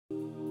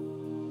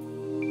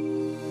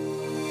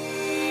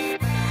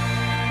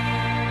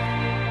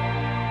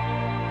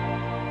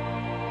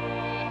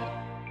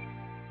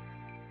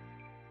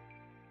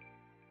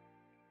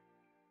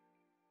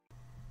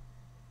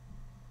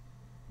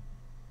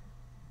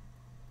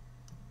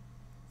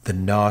The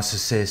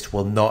narcissist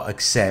will not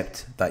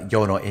accept that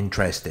you're not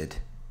interested.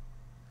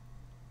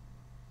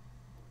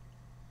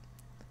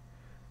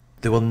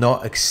 They will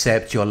not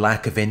accept your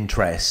lack of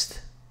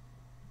interest.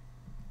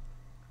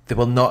 They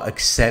will not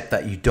accept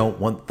that you don't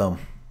want them.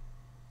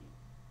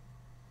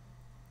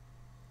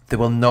 They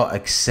will not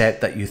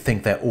accept that you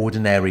think they're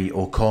ordinary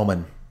or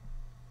common.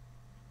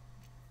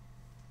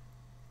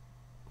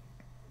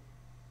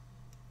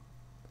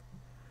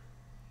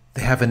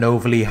 They have an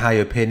overly high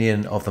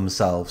opinion of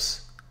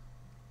themselves.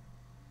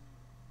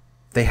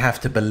 They have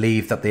to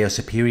believe that they are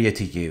superior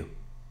to you,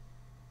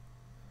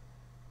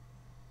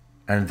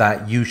 and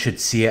that you should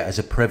see it as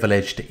a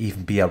privilege to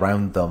even be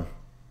around them.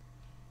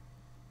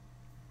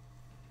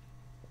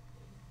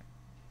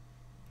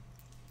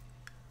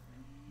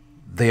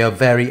 They are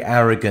very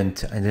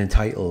arrogant and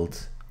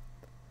entitled.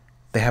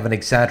 They have an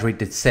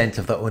exaggerated sense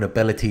of their own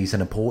abilities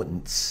and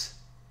importance.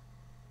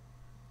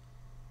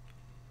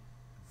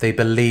 They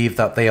believe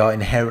that they are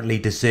inherently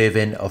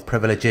deserving of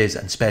privileges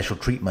and special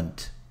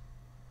treatment.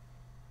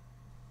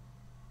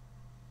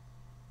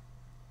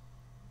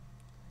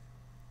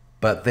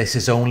 But this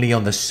is only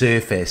on the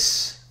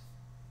surface.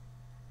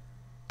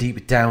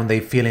 Deep down, they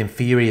feel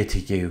inferior to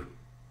you.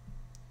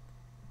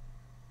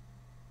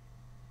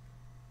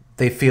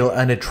 They feel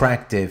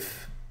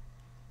unattractive.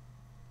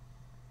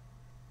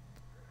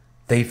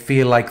 They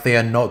feel like they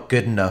are not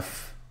good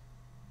enough.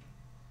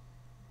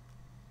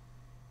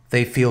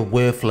 They feel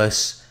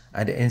worthless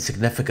and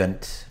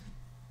insignificant.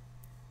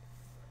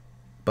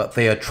 But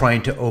they are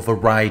trying to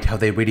override how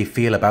they really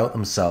feel about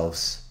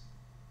themselves.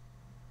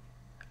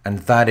 And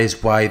that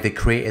is why they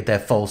created their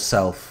false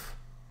self.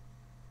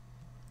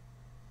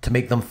 To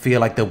make them feel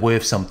like they're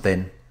worth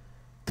something.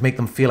 To make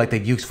them feel like they're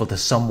useful to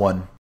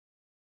someone.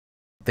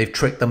 They've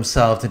tricked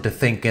themselves into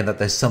thinking that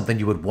there's something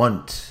you would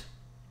want.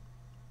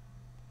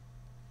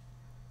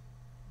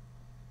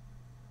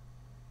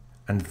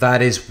 And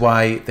that is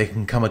why they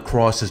can come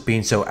across as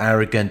being so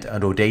arrogant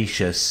and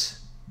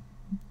audacious.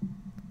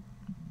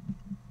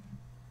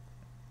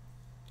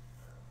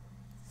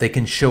 They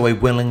can show a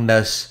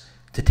willingness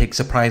to take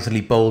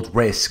surprisingly bold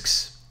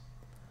risks.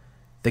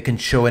 They can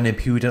show an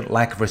impudent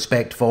lack of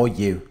respect for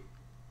you.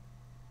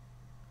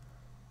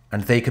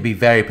 And they can be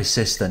very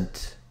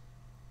persistent.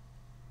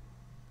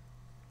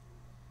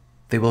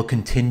 They will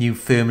continue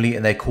firmly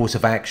in their course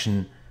of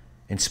action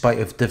in spite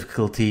of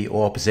difficulty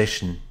or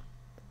opposition.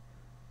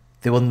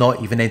 They will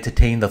not even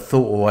entertain the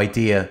thought or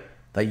idea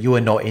that you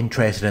are not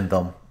interested in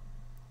them.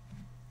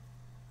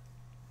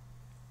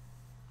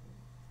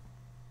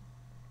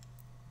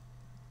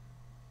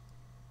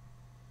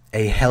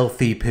 A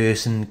healthy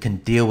person can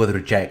deal with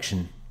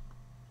rejection.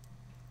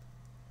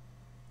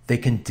 They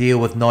can deal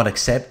with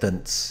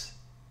non-acceptance.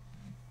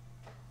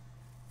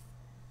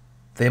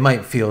 They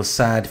might feel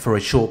sad for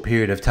a short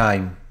period of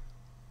time.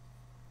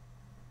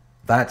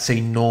 That's a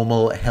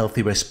normal,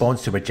 healthy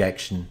response to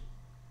rejection.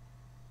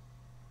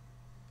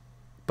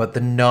 But the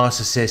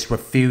narcissist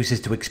refuses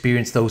to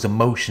experience those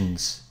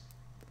emotions.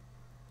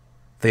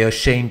 They are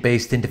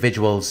shame-based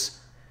individuals,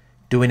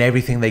 doing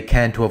everything they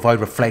can to avoid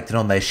reflecting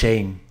on their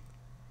shame.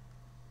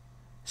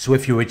 So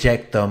if you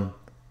reject them,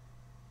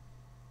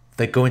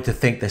 they're going to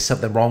think there's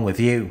something wrong with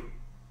you.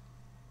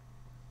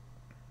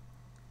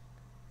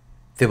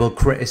 They will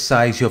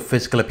criticize your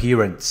physical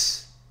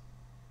appearance.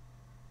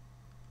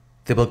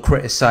 They will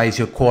criticize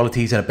your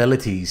qualities and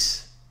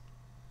abilities.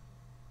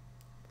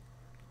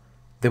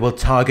 They will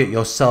target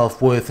your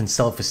self-worth and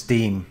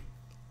self-esteem.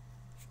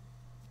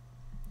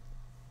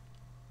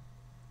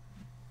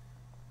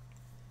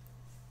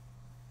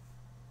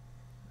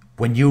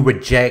 When you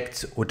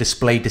reject or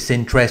display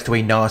disinterest to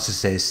a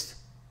narcissist,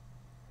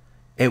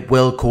 it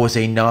will cause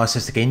a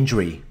narcissistic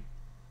injury,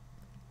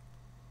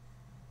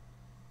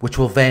 which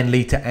will then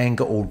lead to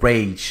anger or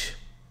rage.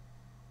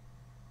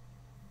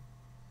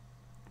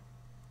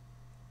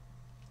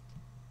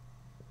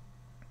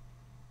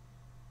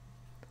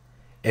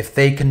 If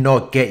they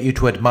cannot get you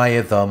to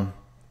admire them,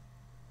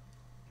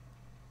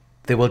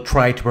 they will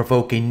try to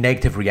provoke a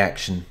negative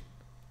reaction.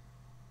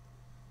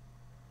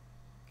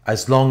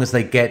 As long as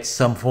they get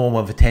some form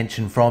of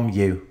attention from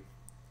you,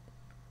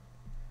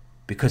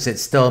 because it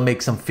still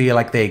makes them feel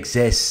like they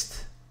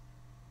exist.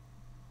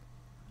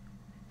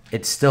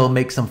 It still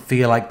makes them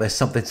feel like there's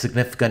something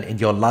significant in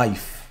your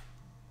life.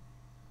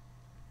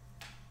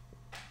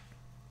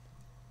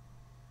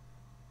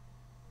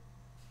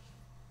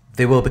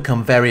 They will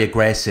become very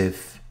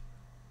aggressive.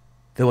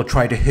 They will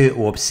try to hurt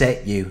or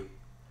upset you,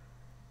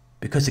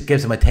 because it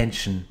gives them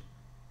attention.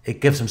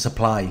 It gives them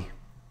supply.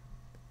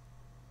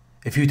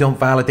 If you don't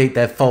validate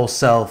their false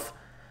self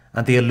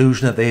and the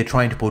illusion that they are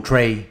trying to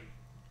portray,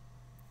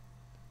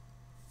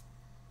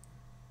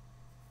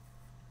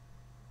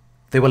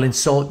 they will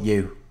insult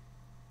you.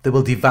 They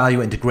will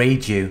devalue and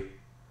degrade you.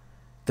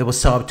 They will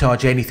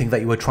sabotage anything that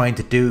you are trying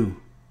to do,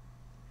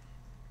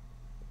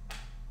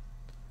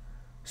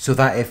 so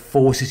that it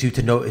forces you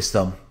to notice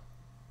them.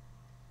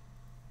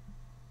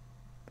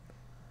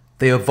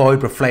 They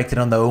avoid reflecting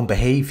on their own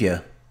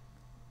behavior.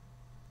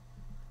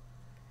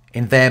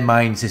 In their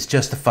minds, it's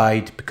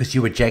justified because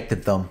you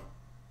rejected them.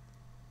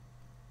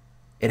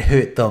 It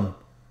hurt them,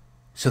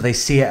 so they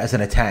see it as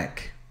an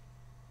attack.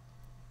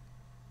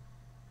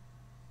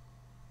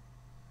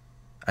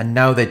 And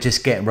now they're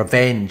just getting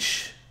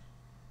revenge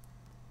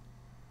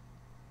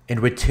in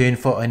return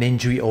for an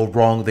injury or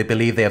wrong they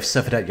believe they have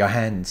suffered at your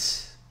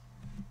hands.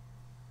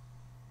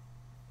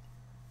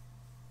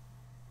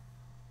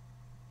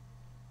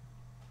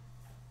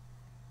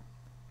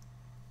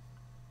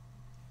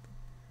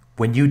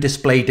 When you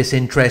display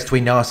disinterest to a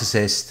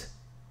narcissist,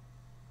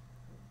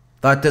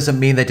 that doesn't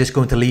mean they're just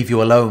going to leave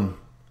you alone.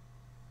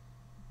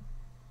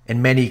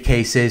 In many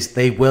cases,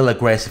 they will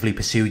aggressively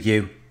pursue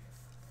you.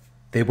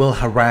 They will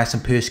harass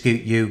and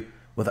persecute you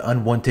with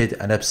unwanted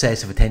and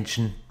obsessive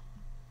attention.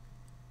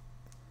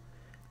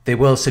 They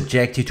will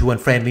subject you to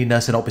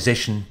unfriendliness and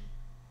opposition.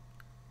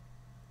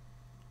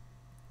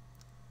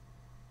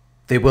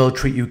 They will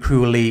treat you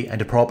cruelly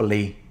and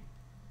improperly.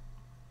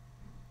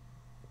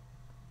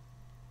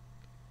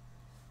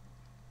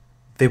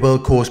 They will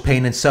cause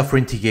pain and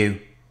suffering to you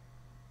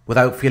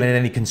without feeling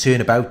any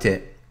concern about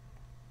it.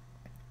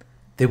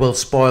 They will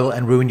spoil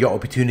and ruin your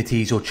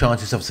opportunities or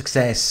chances of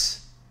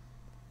success.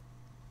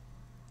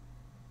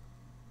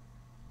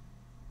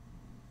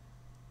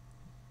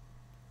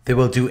 They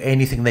will do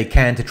anything they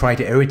can to try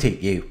to irritate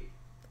you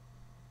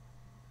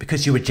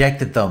because you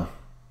rejected them.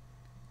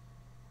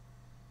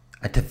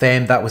 And to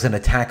them, that was an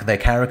attack on their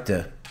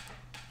character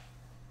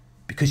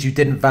because you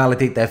didn't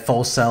validate their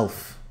false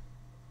self.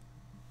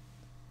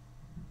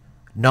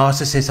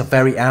 Narcissists are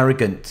very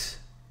arrogant.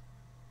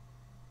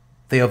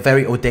 They are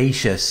very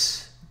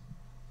audacious.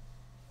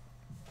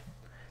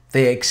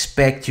 They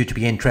expect you to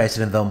be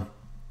interested in them.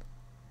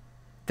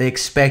 They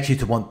expect you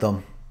to want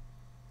them.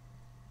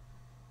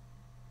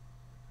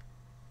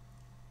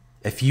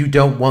 If you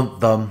don't want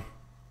them,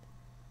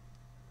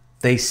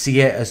 they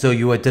see it as though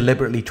you are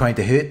deliberately trying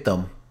to hurt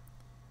them.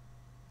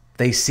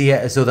 They see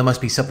it as though there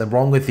must be something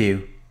wrong with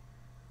you,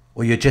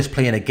 or you're just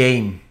playing a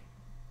game.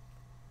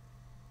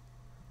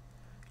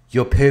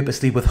 You're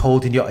purposely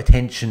withholding your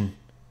attention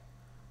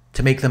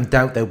to make them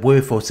doubt their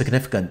worth or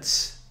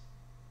significance.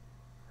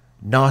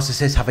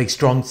 Narcissists have a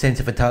strong sense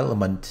of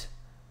entitlement.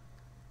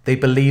 They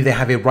believe they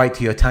have a right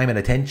to your time and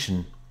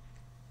attention.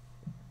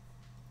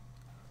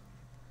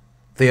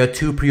 They are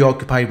too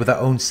preoccupied with their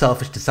own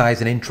selfish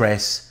desires and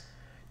interests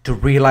to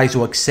realize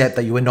or accept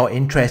that you are not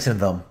interested in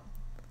them.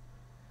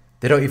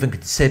 They don't even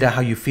consider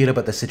how you feel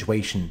about the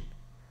situation.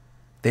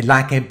 They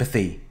lack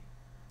empathy.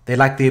 They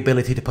lack the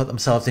ability to put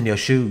themselves in your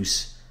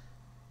shoes.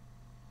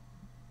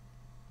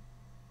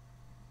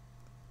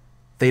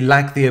 They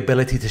lack the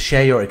ability to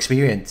share your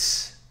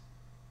experience.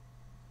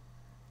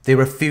 They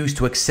refuse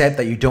to accept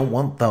that you don't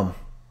want them.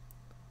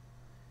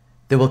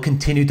 They will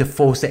continue to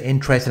force their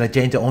interest and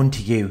agenda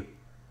onto you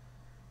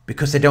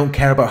because they don't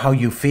care about how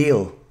you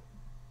feel.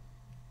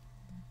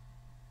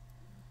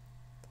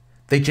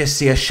 They just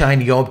see a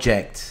shiny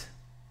object.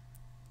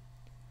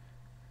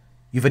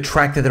 You've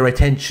attracted their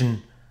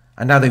attention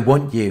and now they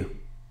want you,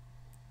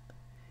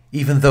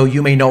 even though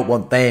you may not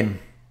want them.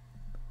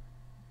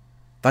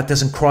 That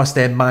doesn't cross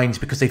their minds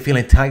because they feel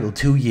entitled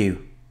to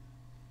you.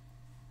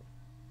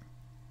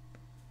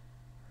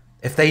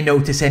 If they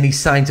notice any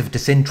signs of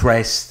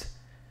disinterest,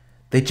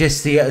 they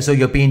just see it as though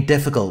you're being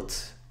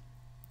difficult.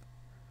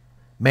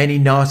 Many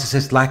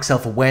narcissists lack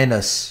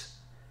self-awareness.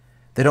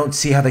 They don't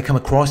see how they come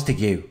across to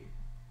you.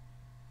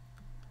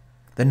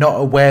 They're not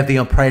aware of the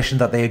impression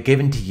that they are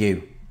given to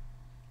you.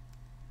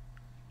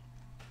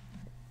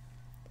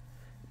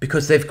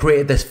 Because they've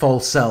created this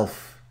false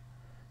self,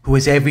 who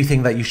is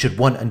everything that you should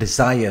want and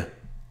desire.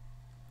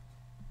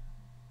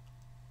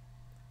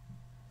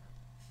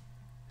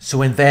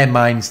 So in their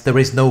minds, there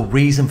is no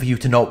reason for you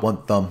to not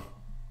want them.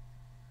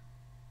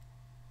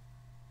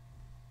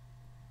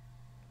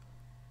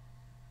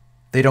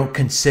 They don't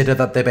consider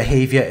that their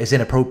behavior is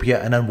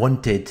inappropriate and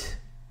unwanted.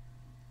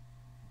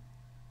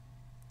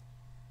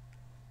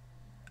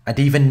 And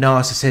even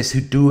narcissists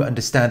who do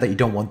understand that you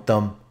don't want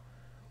them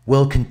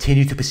will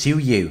continue to pursue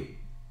you.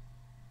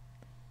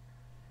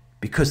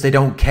 Because they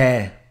don't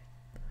care.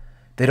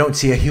 They don't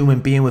see a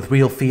human being with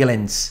real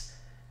feelings.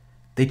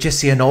 They just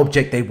see an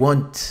object they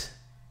want.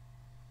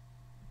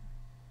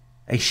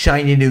 A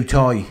shiny new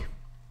toy.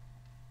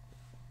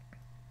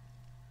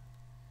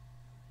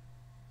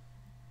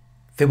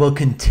 They will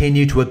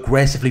continue to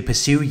aggressively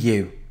pursue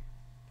you.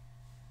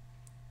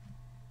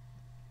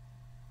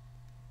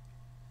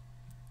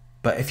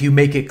 But if you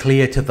make it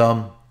clear to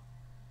them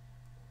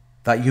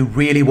that you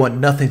really want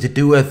nothing to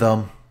do with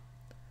them,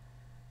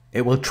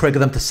 it will trigger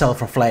them to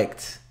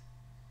self-reflect.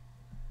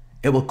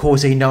 It will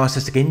cause a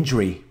narcissistic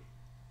injury.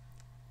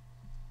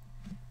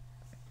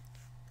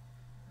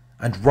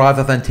 And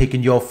rather than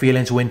taking your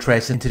feelings or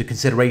interests into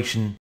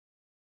consideration,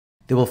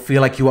 they will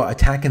feel like you are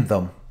attacking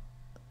them.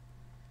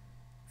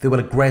 They will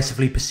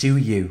aggressively pursue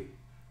you.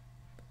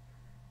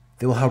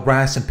 They will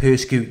harass and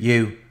persecute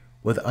you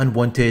with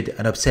unwanted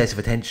and obsessive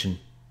attention,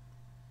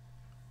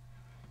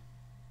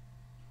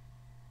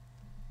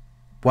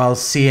 while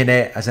seeing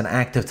it as an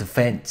act of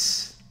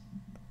defense.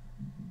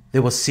 They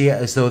will see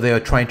it as though they are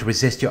trying to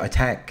resist your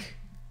attack,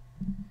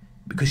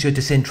 because your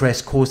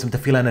disinterest caused them to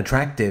feel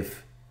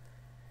unattractive.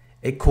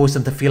 It caused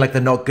them to feel like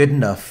they're not good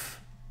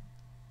enough,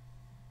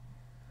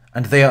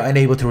 and they are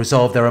unable to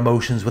resolve their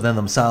emotions within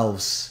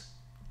themselves.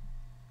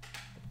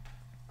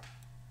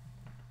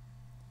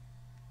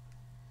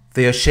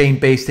 They are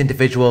shame-based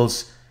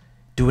individuals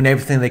doing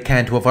everything they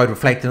can to avoid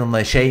reflecting on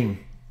their shame.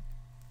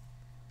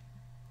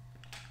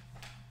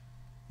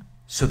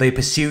 So they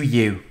pursue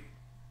you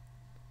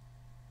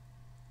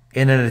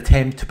in an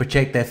attempt to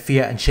project their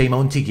fear and shame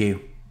onto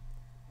you.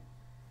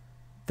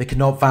 They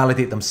cannot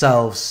validate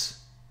themselves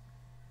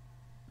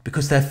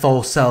because their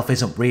false self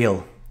isn't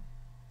real,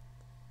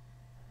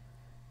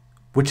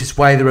 which is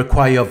why they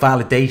require your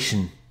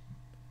validation.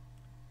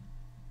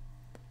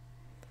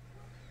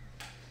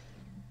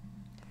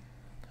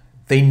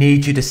 They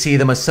need you to see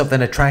them as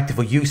something attractive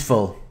or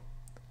useful.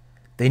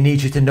 They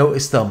need you to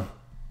notice them.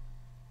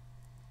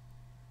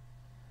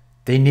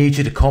 They need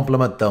you to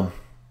compliment them,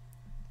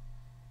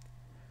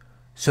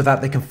 so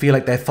that they can feel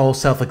like their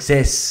false self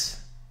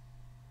exists,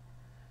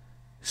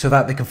 so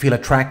that they can feel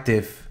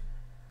attractive,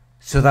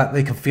 so that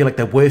they can feel like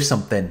they're worth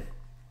something.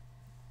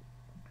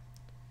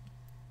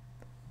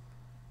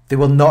 They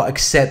will not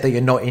accept that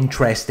you're not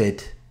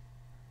interested,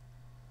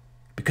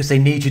 because they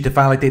need you to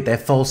validate their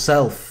false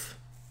self.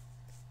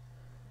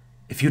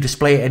 If you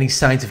display any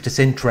signs of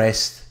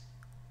disinterest,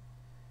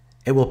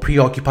 it will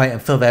preoccupy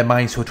and fill their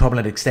minds to a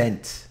troubling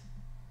extent.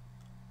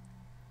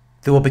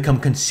 They will become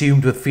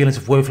consumed with feelings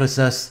of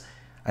worthlessness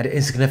and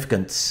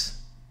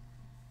insignificance.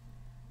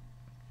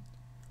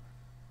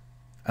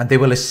 And they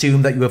will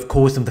assume that you have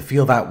caused them to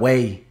feel that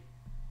way.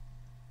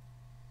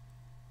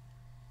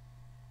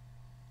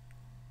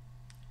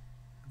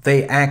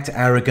 They act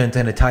arrogant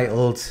and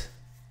entitled,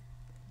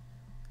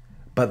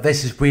 but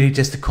this is really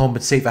just to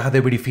compensate for how they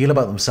really feel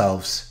about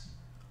themselves.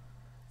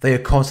 They are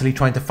constantly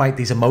trying to fight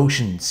these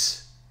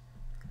emotions,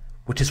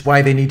 which is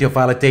why they need your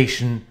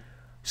validation,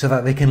 so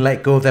that they can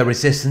let go of their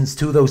resistance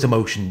to those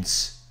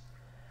emotions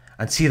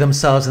and see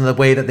themselves in the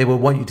way that they will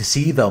want you to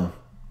see them.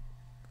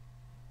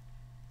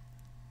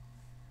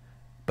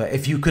 But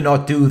if you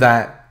cannot do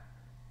that,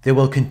 they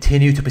will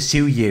continue to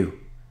pursue you.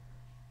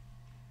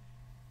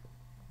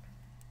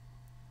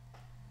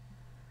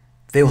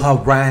 They will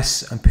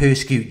harass and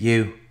persecute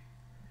you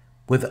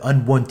with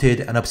unwanted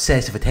and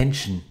obsessive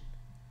attention.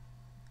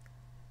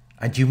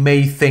 And you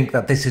may think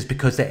that this is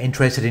because they're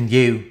interested in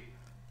you,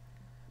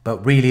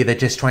 but really they're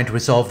just trying to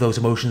resolve those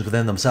emotions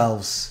within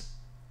themselves.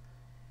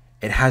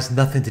 It has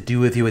nothing to do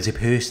with you as a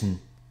person.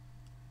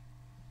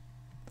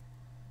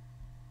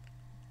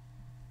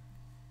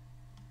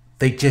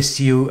 They just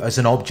see you as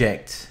an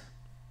object.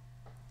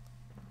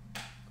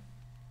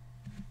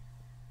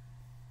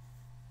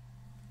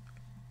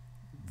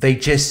 They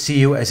just see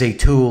you as a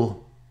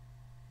tool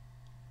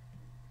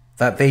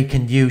that they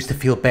can use to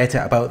feel better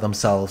about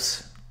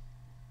themselves.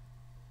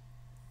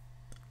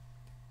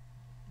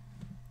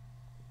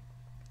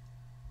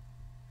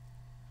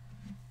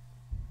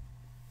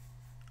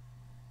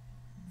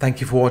 Thank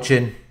you for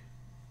watching.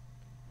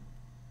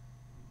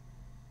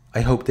 I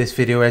hope this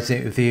video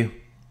resonated with you.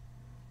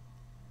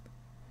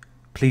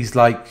 Please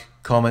like,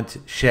 comment,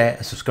 share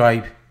and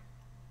subscribe.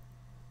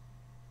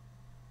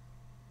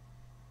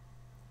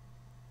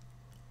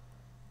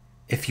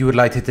 If you would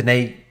like to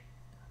donate,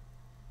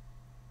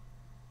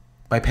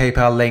 my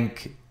PayPal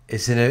link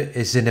is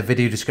in a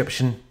video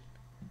description.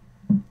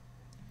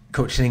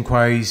 Coaching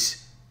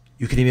inquiries,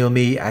 you can email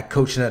me at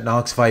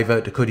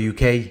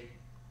coaching@narcsurvivor.co.uk.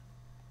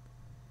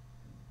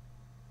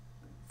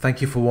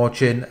 Thank you for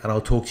watching, and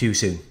I'll talk to you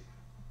soon.